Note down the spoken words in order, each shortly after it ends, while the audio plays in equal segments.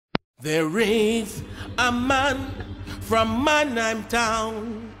There is a man from Mannheim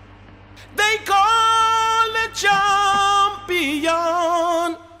town, they call the champion,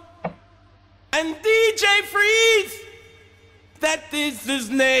 and DJ Freeze, that is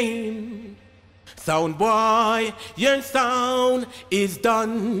his name. Sound boy, your sound is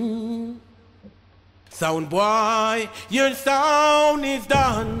done. Sound boy, your sound is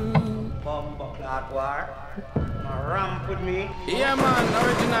done. Bumbo Black War, ramp with me. Yeah man,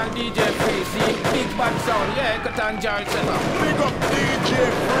 original DJ Freeze, big bad sound, yeah, cut on jar setup. Big up DJ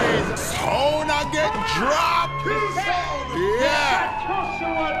Freeze, sound I get dropped. Yeah. Trust you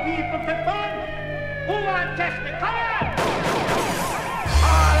all people for fun. Who want test me? Come on!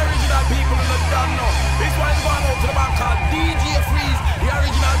 All original people in the done now. This one's going out to the back called DJ Freeze, the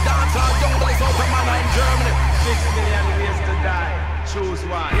original dancer jungle is out of Mannheim, Germany. 6 million ways to die. Choose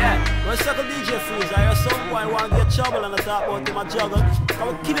one. Yeah, when I circle DJ Freeze, I hear some boy want to get trouble and I talk about him a juggle.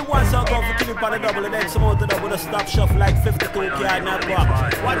 Come kill him once, I'll go for kill him on the double and then some out the double with a stop shuffle like 52 card not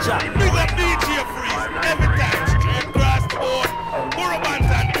box. Watch out. Big up DJ Freeze, every time straight across the board. Burabans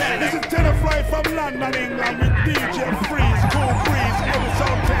and Tell. This is Tenafly from London, England with DJ Freeze, Cool Breeze, every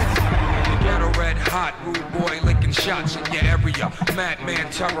sound test. Get a red hot, rude boy licking shots in your area. Madman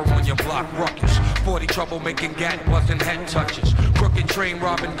terror on your block ruckus. 40 trouble making gat busting head touches. Crooked train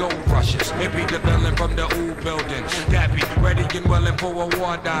robbing gold rushes. It be the villain from the old building. That be ready and willing for a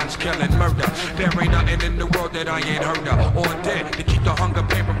war dance, killing murder. There ain't nothing in the world that I ain't heard of or dead to keep the hunger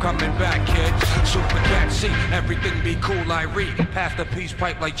pain from coming back, kid. Super cat see everything be cool. I read past the peace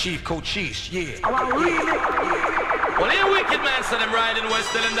pipe like Chief Cochise. Yeah. Well, here wicked man, so them riding west,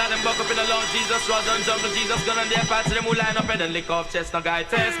 telling that them buck up in the Lord Jesus, was on jungle Jesus, gun on their parts, them who line up and then lick off chest, no guy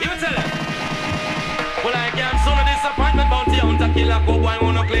test. Give it tell them. Well, I can't soon a disappointment, bounty hunter, killer, go boy,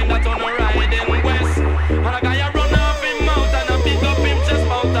 wanna claim that on the riding west. And a guy a run off him mouth and a pick up him chest,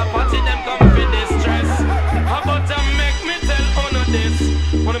 mouth a party, them come for distress. How about make me tell honor this?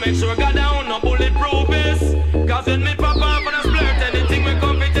 Wanna make sure God down, no bulletproof is. Cause when me pop off and I splurt, anything we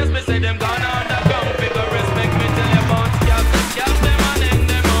come for test, me say them gone on the ground, figure respect me tell you about. Girl them and hang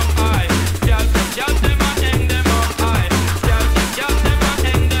them up high. Girl them and hang them up high. Girl them and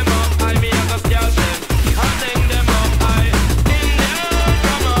hang them up high. Me a go scale them and hang them up high. In there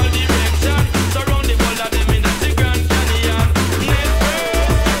from all direction, surround the world of them in the Grand Canyon. Live first,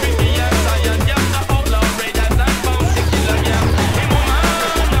 everything and science. Girl the outlaw raiders and bounty killer. Girl, the woman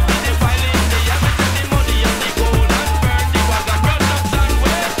that be the file in the yam. Me take the money and the gold and burn the wagon. Production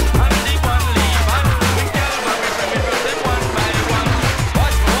way and the one leave and we girl back me from me bros them one by one.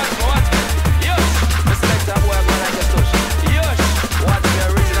 Watch me. Yush, respect that boy when I get touch. Yush, watch me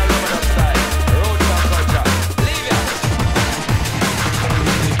original Roman style. Road for culture. Leave ya.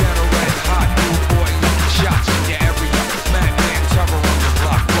 You get a red hot, rude boy licking shots in your area. Madman terror on your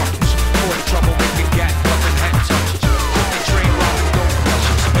block ruckus. 40 trouble making gat busting head touches. Crooked train robbing gold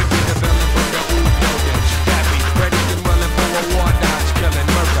rushes. It be the villain from the old building. That be ready and willing for a war dance, killing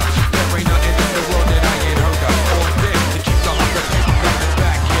murder. There ain't nothing in the world that I ain't heard of or did to keep the hunger pain from coming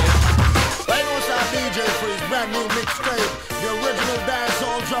back, kid. Right now, it's our DJ Freeze, brand new mixtape. The original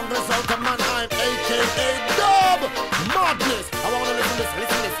dancehall junglers out of Mannheim, aka Dub Madness. I wanna listen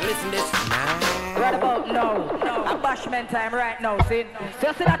this. Right about now, a bashment time right now, see? So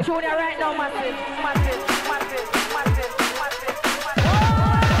you see that tune here right now, massive.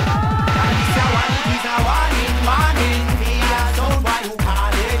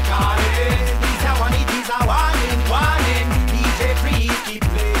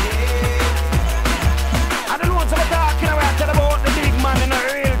 I don't know what I'm talking about the big man and the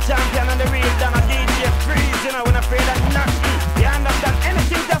real champion and the real Dan and DJ Freeze, you know, when I feel that nothing, you understand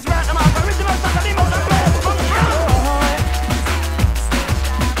anything just right now, original Saturday mode and play.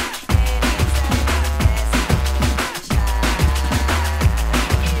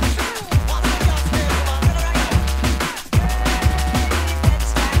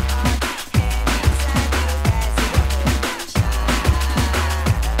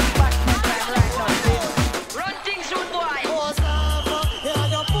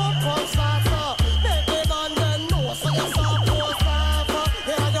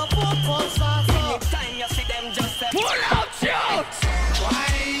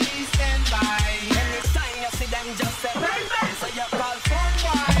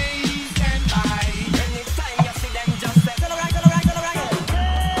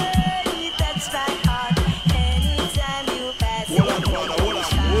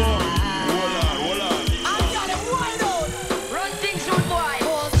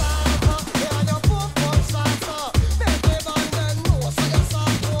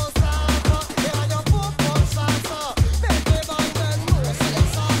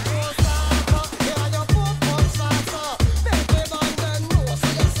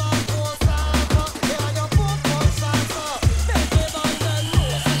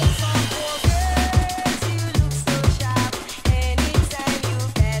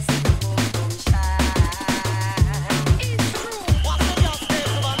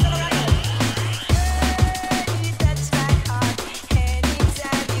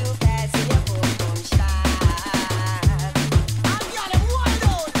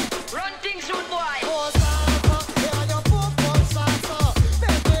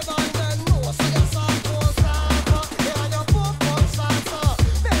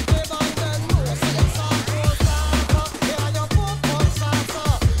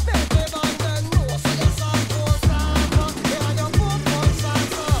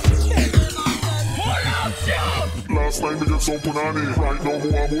 get some punani. Right now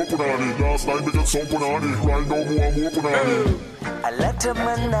more punani. Last night me get some punani. Right now more punani. I let a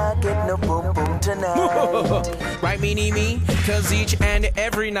man not get no boom boom tonight. Right, me, cause each and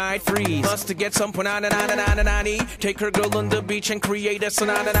every night freeze. Must to get some punani. Take her girl on the beach and create a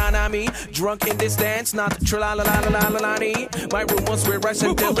sonana me. Drunk in this dance, not tra-la-la-la-la-la-la-la-ni. My room was where I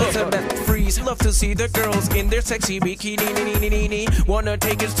sent Elizabeth freeze. Love to see the girls in their sexy bikini. Wanna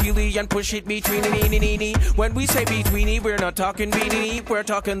take his teely and push it between When we say betweeny, we're not talking beanie. We're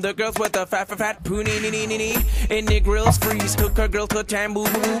talking the girls with the fat poonie. In the grills freeze, took her girl to Tamboo.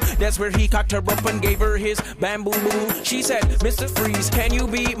 That's where he cocked her up and gave her his bamboo. She said, Mr. Freeze, can you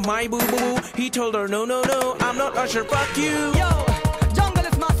be my boo-boo? He told her, no, I'm not Usher, fuck you. Yo, jungle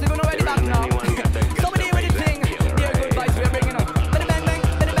is massive and already back now. Somebody with the thing, they're good vibes we're bringing up. Bada bang bang,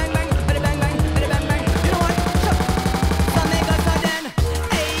 bada bang bang, bada bang bang, bada bang bang. You know what? Some niggas are then.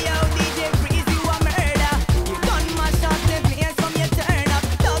 Hey yo, DJ Freeze, you a murder. You done my shots, the place from your turn up.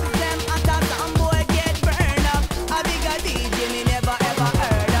 Dubs them after some boy get burned up. A bigger DJ me never ever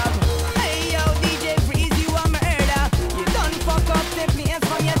heard of. Hey yo, DJ Freeze, you a murder. You done fuck up the place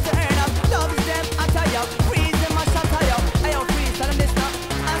from your turn up. Dubs them after you, freeze them a shot of you. Hey yo, Freeze, tell them this now.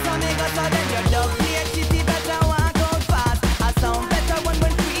 And some niggas are then your dub play shitty better walk out fast. I sound better when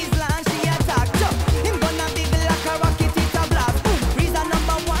Freeze launch the attack. Chuck, him gonna be like a rocket, it's a blast. Boom, Freeze a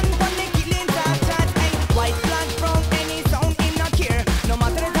number one for the killing top chat. Hey, white flag from any sound him not care. No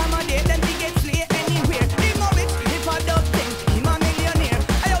matter the time of day, then he get slay anywhere. Him no rich, if a dub thing, him a millionaire.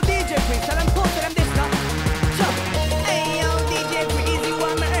 Hey yo, DJ Freeze, tell them post them this now. Chuck, hey yo, DJ Freeze, you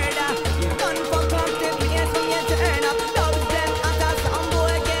a murder. You done fuck up the place from your turn up. Dubs them after some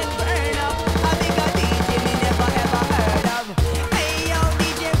boy get burned up. A bigger DJ me never ever heard of. Hey yo,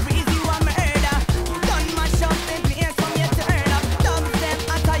 DJ Freeze, you a murder. You done mash up the place from your turn up. Dubs them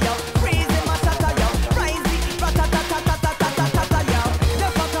after you, freeze them a shot of you. Rise it, rat-a-tat-tat-tat-tat-tat-tat-tat, yo.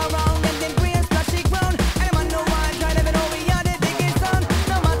 They fuck around and then brain splash it ground. And them a know why try to know we are the biggest sound.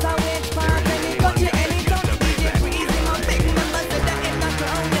 No matter which part, any country, any town. DJ Freeze, him a big member, said that him not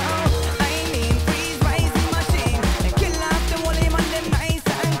crown, yo. I mean, Freeze, rising machine. And kill off the whole him and them nice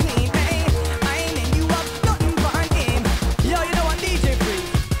and clean. Hey, I mean, you have nothing for him. Yo, you know what, DJ Freeze?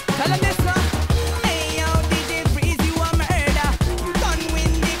 Tell him this now. Hey, yo, DJ Freeze, you a murder. You done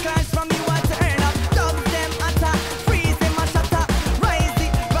win the clash from you a turn up. Dubs them attack, freeze them a shut up. Rise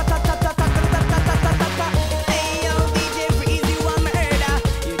it, rat-a-tat-tat-tat-tat-tat-tat-tat. Hey, yo, DJ Freeze, you a murder.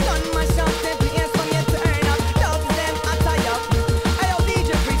 You done mash up the place from your turn up. Dubs them attack you. Hey, yo, DJ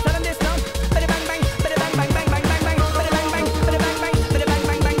Freeze, tell him this now. Bada bang bang, bada bang bang bang bang bang bang. Bada bang bang, bada bang bang, bada bang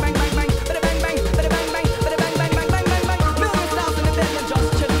bang bang bang bang bang. Bada bang bang, bada bang bang, bada bang bang bang bang bang bang. Million stars in the bed and just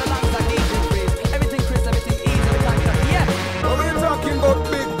chilling alongside DJ Freeze. Everything crisp, everything easy, every time you yeah. When we're talking about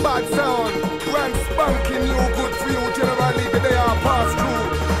big bad sound, grand spanking new good for you, generally they are past through.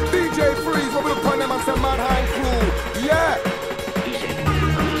 DJ Freeze, what we look on them and say Manheim crew, yeah.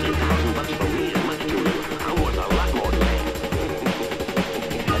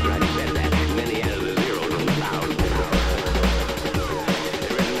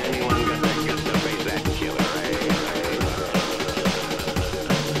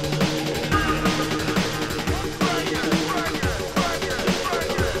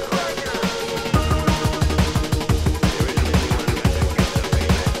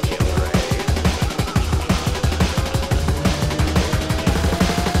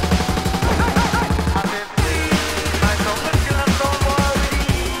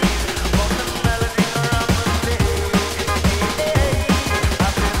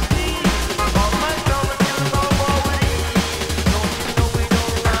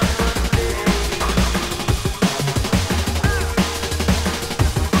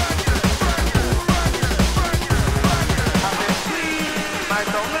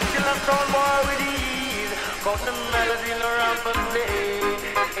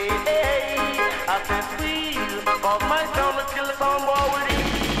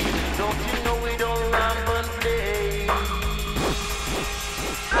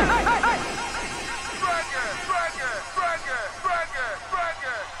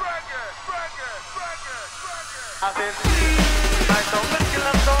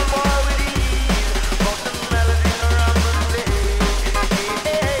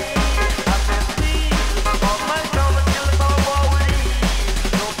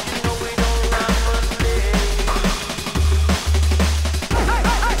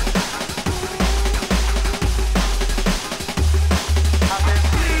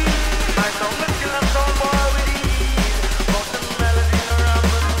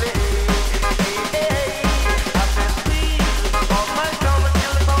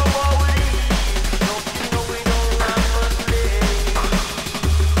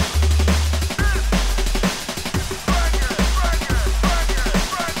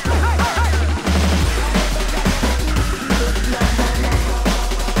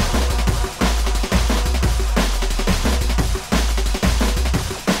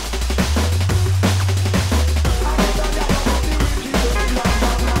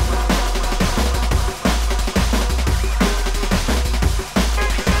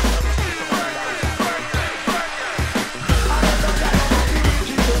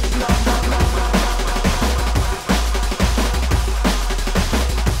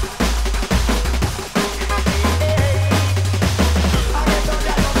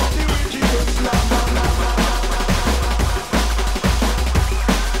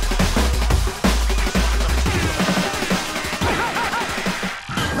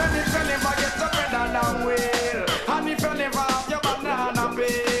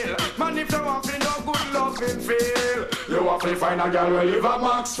 have to find a girl where live a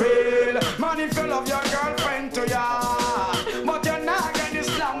Maxfield. Man, if you love your girlfriend to ya, but you're not getting the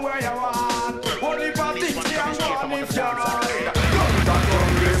slam where you want. Only for things can go on if you're right. Come back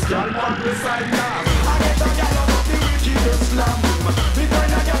on this girl, on the side now. I get a girl out of the wickedest slam. The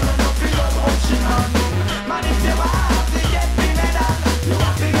kind of girl who feel love how she man. Man, if you have to get the medal, you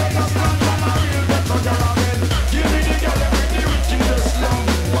have to get a slam from a real ghetto girl again. Give me the girl with the wickedest slam.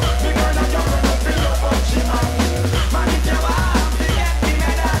 The kind of girl who feel love how she man. Man, if you have to get the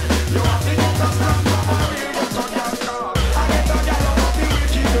medal, you have to get a slam from a real ghetto girl. I get a girl out of the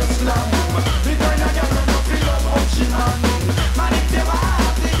wickedest slam. The kind of girl who feel love how she man. Man, if you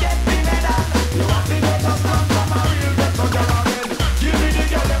have to get the medal, you have to get a slam from a real ghetto girl again. Give me the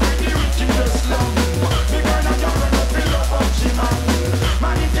girl with the wickedest slam. The kind of girl who feel love how she man.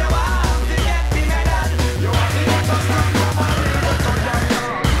 Man, if you have to get the medal, you have to get a slam from a real ghetto girl.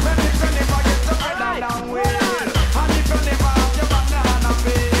 Man, if you never get the medal down well, and if you never have your banana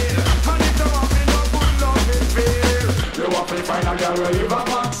feel, and if you want to know good love it feel, you have to find a girl where live a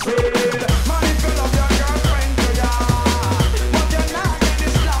Maxfield. Man, if you love your girlfriend to ya, but you're not getting the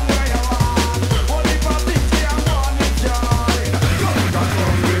slam where you want. Only for things can go on if you're right. Come back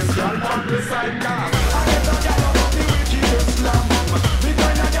from this girl on the side now. I get a girl out of the wickedest slam. The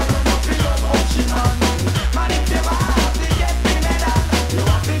kind of girl who feel love how she man. Man, if you have to get the medal, you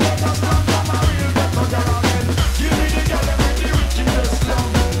have to get a slam from a real ghetto girl again. Give me the girl with the wickedest slam.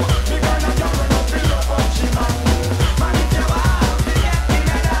 The kind of girl who feel love how she man. Man, if you have to get the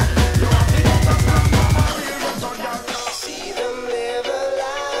medal, you have to get a slam from a real ghetto girl. See them live a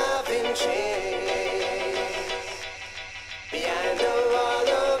life in chains behind the wall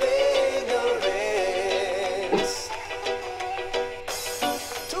of ignorance.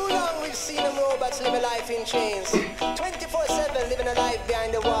 Too long we've seen them robots live a life in chains, 24/7 living a life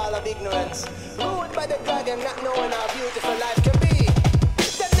behind the wall of ignorance, ruled by the dragon, not knowing how beautiful life can be.